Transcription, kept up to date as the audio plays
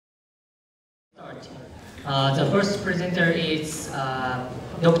The first presenter is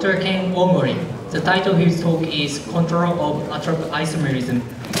Dr. Ken Ohmori. The title of his talk is Control of Atropisomerism,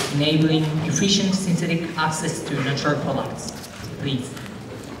 Enabling Efficient Synthetic Access to Natural Products. Please.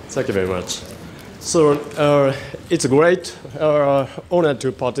 Thank you very much. So it's a great honor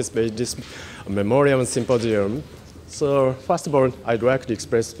to participate in this memorial symposium. So first of all, I'd like to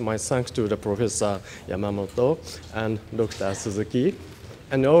express my thanks to the Professor Yamamoto and Dr. Suzuki,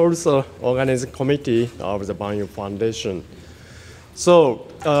 and also organizing committee of the Banyu Foundation. So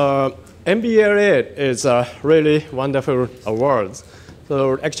MBLA is a really wonderful award.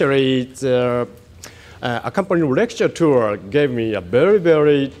 So actually, the accompanying lecture tour gave me a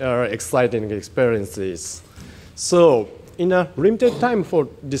very exciting experiences. So in a limited time for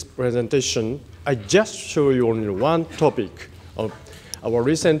this presentation, I just show you only one topic of our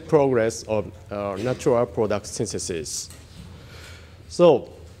recent progress of natural product synthesis. So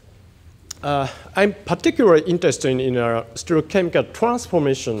I'm particularly interested in stereochemical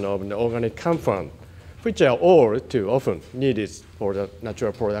transformation of the organic compound, which are all too often needed for the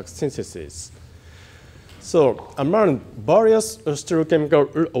natural product synthesis. So among various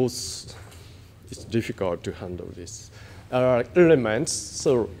stereochemical, it's difficult to handle this elements.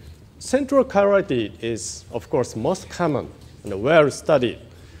 So central chirality is, of course, most common and well studied.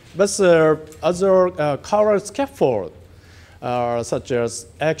 But other chiral scaffold, such as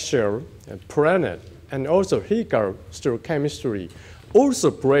axial, planet, and also helical stereochemistry,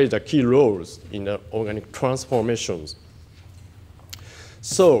 also play the key roles in the organic transformations.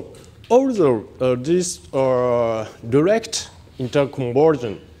 So although this direct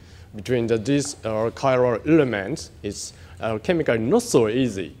interconversion between these chiral elements is chemically not so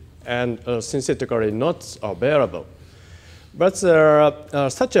easy and synthetically not available. But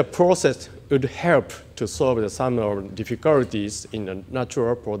such a process would help to solve some difficulties in the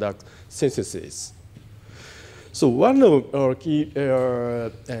natural product synthesis. So one of the key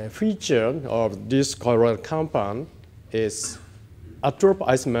features of this chiral compound is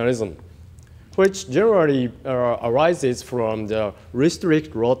Atropisomerism, which generally arises from the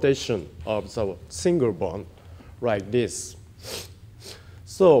restrict rotation of the single bond, like this.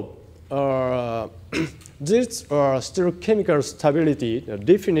 So this stereochemical stability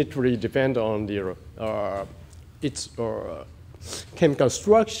definitely depends on its chemical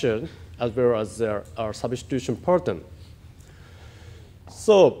structure as well as their substitution pattern.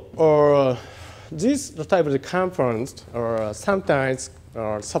 So these type of compounds sometimes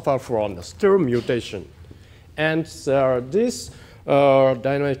suffer from the stir mutation. And this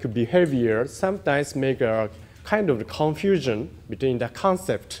dynamic behavior sometimes make a kind of confusion between the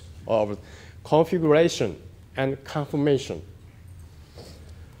concept of configuration and conformation.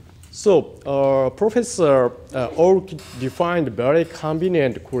 So Professor all defined very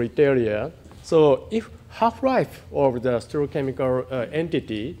convenient criteria. So if half-life of the stereochemical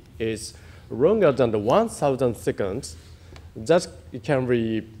entity is longer than 1,000 seconds, that can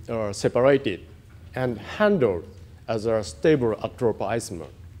be separated and handled as a stable atropisomer.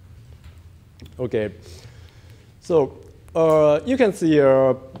 Okay, so you can see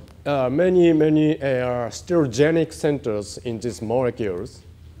many stereogenic centers in these molecules.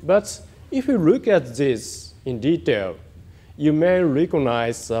 But if you look at this in detail, you may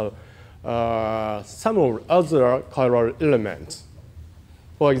recognize some of other chiral elements.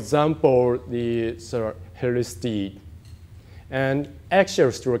 For example, the helicity and axial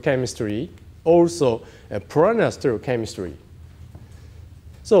stereochemistry, also planar stereochemistry.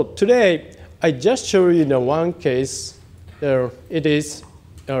 So today, I just show you the one case. It is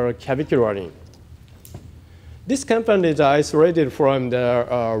cavicularin. This compound is isolated from the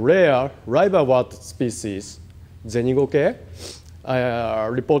rare liverwort species, Zenigoke,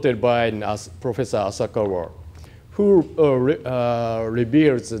 reported by Professor Asakawa, who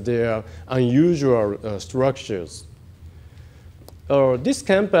reveals their unusual structures. This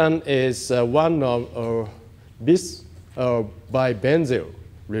compound is one of bis bibenzyl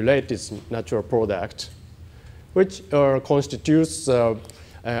related natural product, which constitutes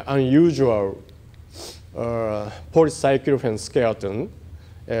unusual polycyclophane skeleton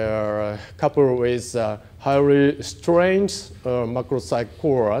coupled with highly strained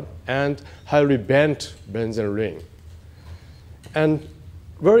macrocycloride and highly bent benzene ring. And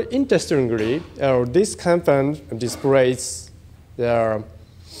very interestingly, this compound displays their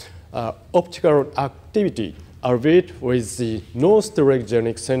optical activity, albeit with the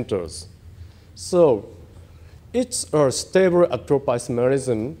non-stereogenic centers. So it's a stable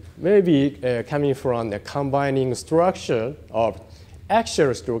atropisomerism, maybe coming from the combining structure of axial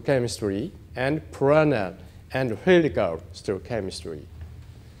stereochemistry and planar and helical stereochemistry.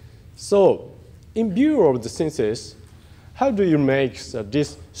 So in view of the synthesis, how do you make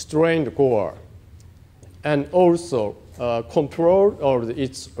this strained core and also control of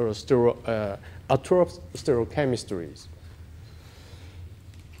its stereochemistries?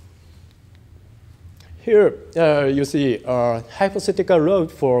 Here you see a hypothetical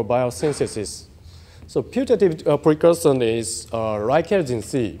route for biosynthesis. So putative precursor is glycogen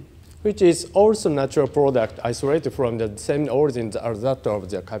C, which is also natural product isolated from the same origin as that of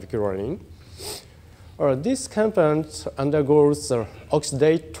the cavicularium. This compound undergoes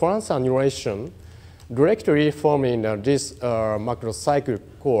oxidate transannulation, directly forming this macrocyclic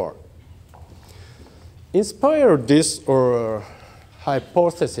core. Inspired this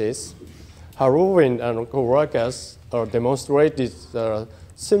hypothesis, Harowin and co-workers demonstrated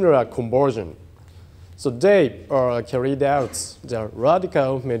similar conversion. So they carried out the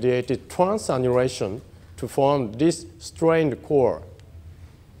radical-mediated transannulation to form this strained core.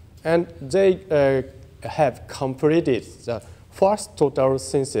 And they have completed the first total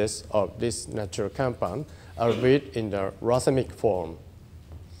synthesis of this natural compound, albeit in the racemic form.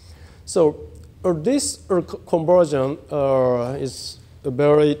 So this conversion is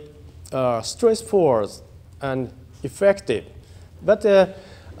very stressful and effective. But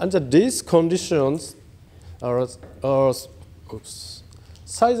under these conditions,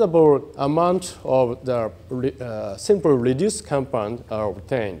 sizable amount of the simple reduced compound are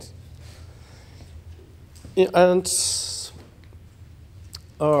obtained. And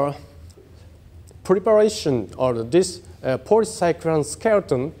preparation of this polycycline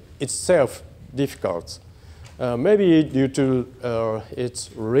skeleton itself difficult, maybe due to its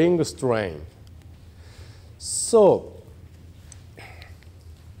ring strain. So,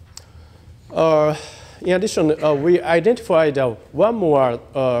 in addition, we identified one more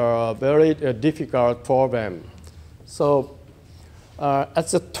very difficult problem. So, at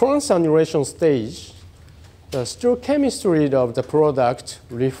the transannulation stage, the stereochemistry of the product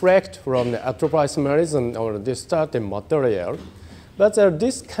reflects from the atropisomerism of the starting material, but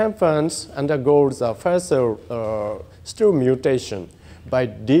this compound undergoes a further stereo mutation by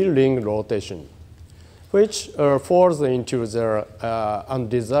D-ring rotation, which falls into the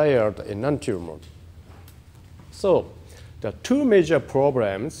undesired enantiomer. So, the two major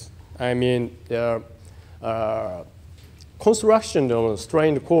problems, I mean, the construction of a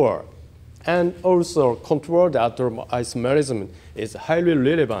strained core and also controlled atropisomerism is highly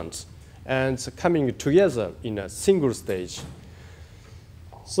relevant and coming together in a single stage.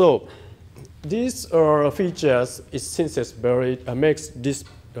 So these features is synthesis makes this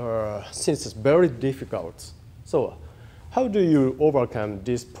synthesis very difficult. So how do you overcome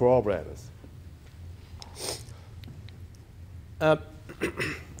these problems?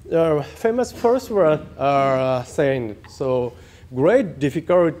 Famous philosophers are saying, so great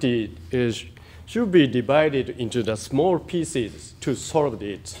difficulty should be divided into the small pieces to solve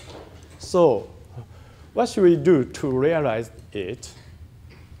it. So what should we do to realize it?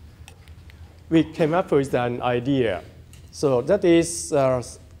 We came up with an idea. So that is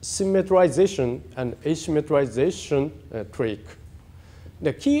symmetrization and asymmetrization trick.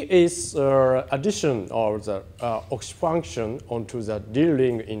 The key is addition of the oxy function onto the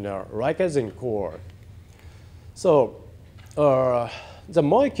D-ring in a glycogen core. So the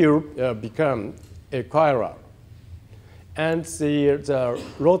molecule become a chiral, and the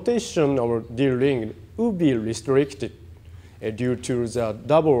rotation of D-ring will be restricted due to the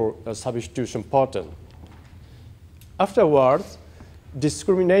double substitution pattern. Afterwards,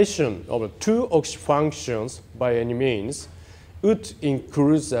 discrimination of two oxy functions by any means would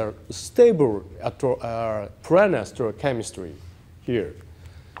include a stable planar stereochemistry here.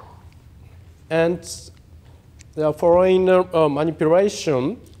 And the following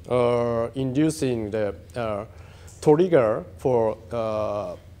manipulation inducing the trigger for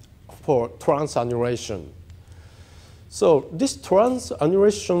transannulation. So this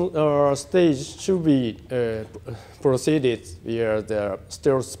transannulation stage should be proceeded via the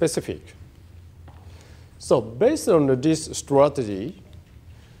stereospecific. So based on this strategy,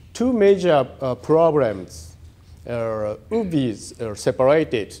 two major problems will be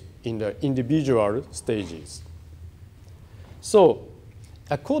separated in the individual stages. So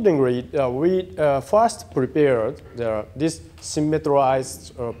accordingly, we first prepared this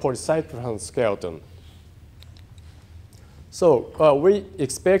symmetrized polycycline skeleton. So we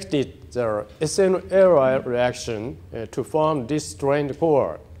expected the SN-LI reaction to form this strained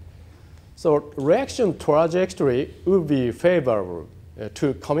core. So reaction trajectory will be favorable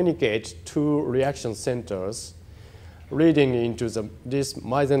to communicate two reaction centers leading into this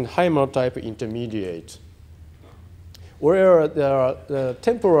Meisenheimer type intermediate. where the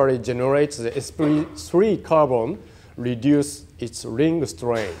temporarily generates the sp3 carbon, reduce its ring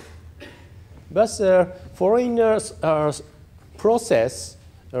strain. But foreign process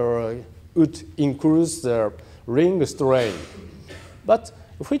would increase the ring strain, but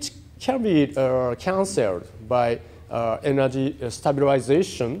which can be cancelled by energy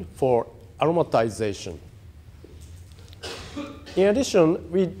stabilization for aromatization. In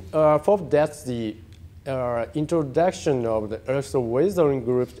addition, we thought that the introduction of the electroweathering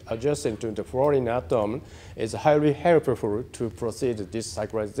group adjacent to the fluorine atom is highly helpful to proceed this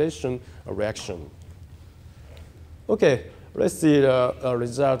cyclization reaction. Okay, let's see the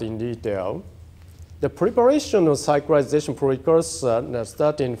result in detail. The preparation of cyclization precursor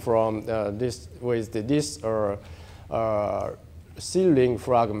starting from this C-ring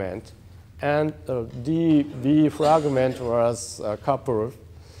fragment, and the fragment was coupled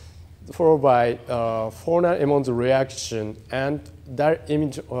followed by Forner-Emmons reaction and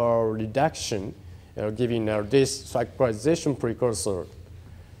diamide reduction, giving this cyclization precursor,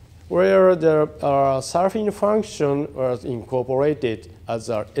 where the sulfine function was incorporated as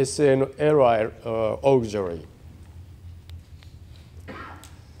a SNLI auxiliary.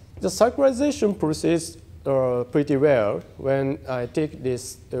 The cyclization proceeds pretty well when I take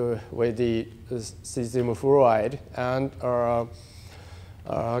this with the cesium fluoride and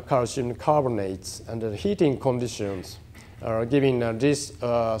calcium carbonates under heating conditions, giving this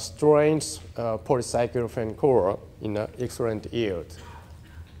strange polycyclophane core in excellent yield.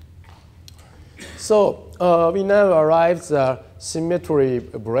 So we now arrive at the symmetry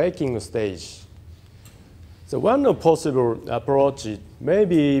breaking stage. So one possible approach may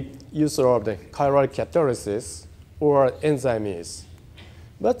be use of the chiral catalysis or enzymes.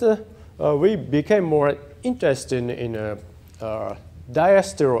 But we became more interested in a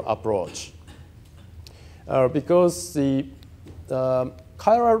diester approach because the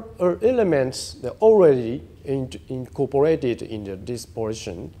chiral elements are already incorporated in this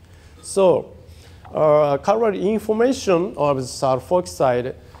position. So chiral information of the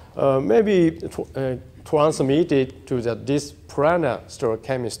sulfoxide may be transmitted to this planar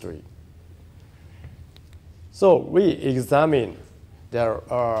stereochemistry. So we examine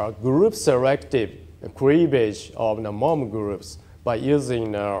the group selective cleavage of the MOM groups by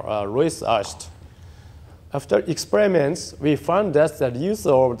using Lewis Asht. After experiments, we found that the use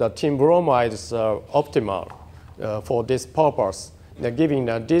of the tin bromide is optimal for this purpose, giving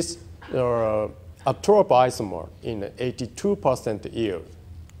this atropisomer in 82% yield.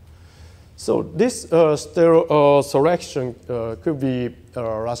 So this stereo selection could be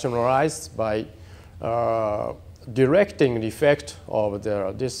rationalized by directing the effect of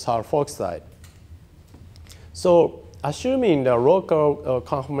this sulfoxide. So assuming the local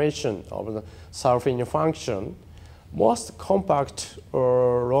conformation of the sulfine function, most compact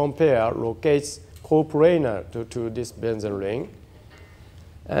lone pair locates coplanar to this benzene ring.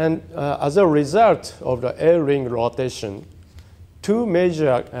 And as a result of the L-ring rotation, two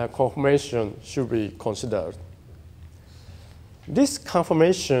major conformations should be considered. This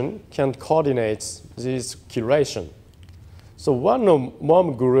conformation can coordinate this chelation. So one of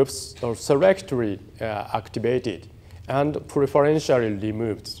MOM groups are selectively activated and preferentially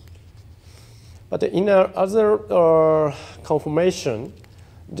removed. But in other conformation,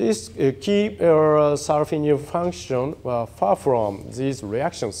 this key sulfine function were far from these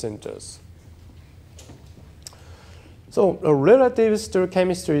reaction centers. So a relative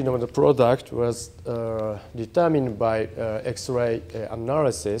stereochemistry of the product was determined by X-ray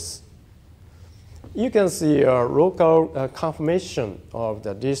analysis. You can see a local conformation of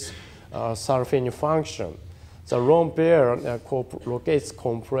this sulfine function. The lone pair locates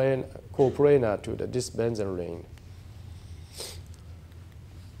coplanar to this benzene ring.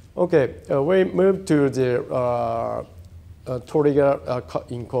 Okay, we move to the trigger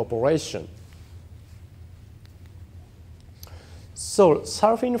incorporation. So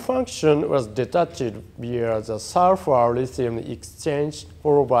sulfine function was detached via the sulfur-lithium exchange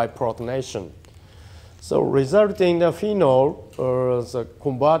followed by protonation. So resulting the phenol was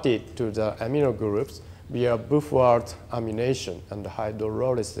converted to the amino groups via buffered amination and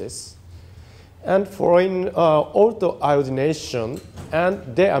hydrolysis. And following auto-iodination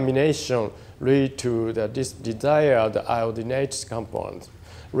and deamination lead to this desired iodinated compound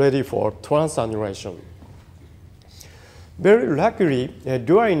ready for transannulation. Very luckily,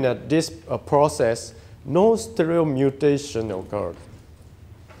 during this process, no stereo mutation occurred.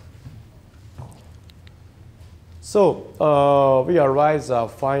 So we arrive at the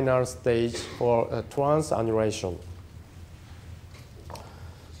final stage for transannulation.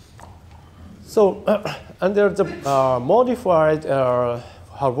 So under the modified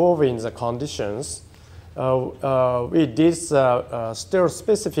Harbovin conditions, we did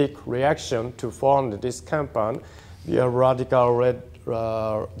stir-specific reaction to form this compound via radical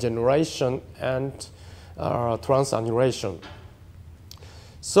regeneration and transannulation.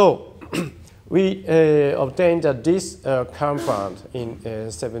 So we obtained this compound in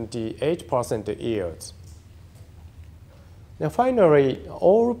 78% yields. Now finally,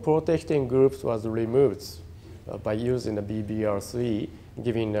 all protecting groups was removed by using the BBR3,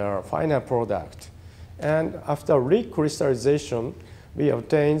 giving a final product. And after recrystallization, we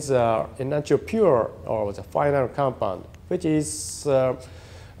obtained a natural pure, or the final compound, which is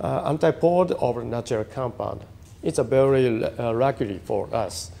antipode of the natural compound. It's a very lucky for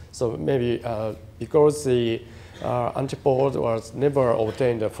us. So maybe because the antipode was never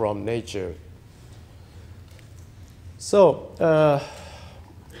obtained from nature. So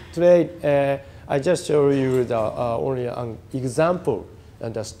today I just show you the only an example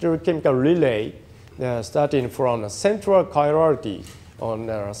and the stereochemical relay starting from a central chirality on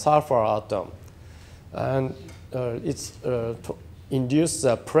a sulfur atom, and it's induced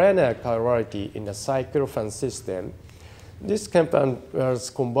a planar chirality in the cyclophan system. This compound was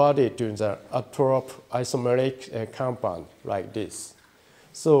converted to the atropisomeric compound like this.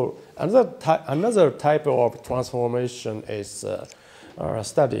 So another type of transformation is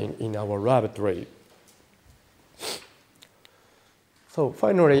studied in our laboratory. So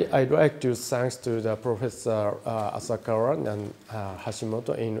finally, I'd like to thank to the Professor Asakawa and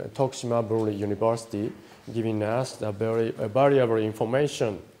Hashimoto in Tokushima Bury University, giving us the very valuable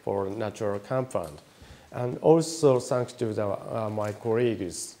information for natural compound. And also thanks to my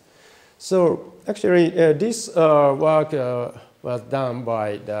colleagues. So actually, this work was done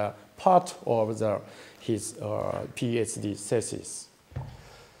by the part of his PhD thesis.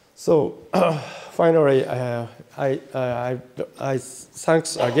 So finally, I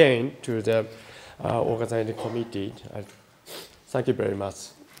thanks again to the organizing committee. Thank you very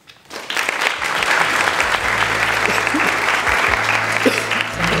much.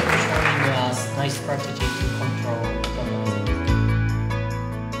 Thank you for showing us nice strategy to control the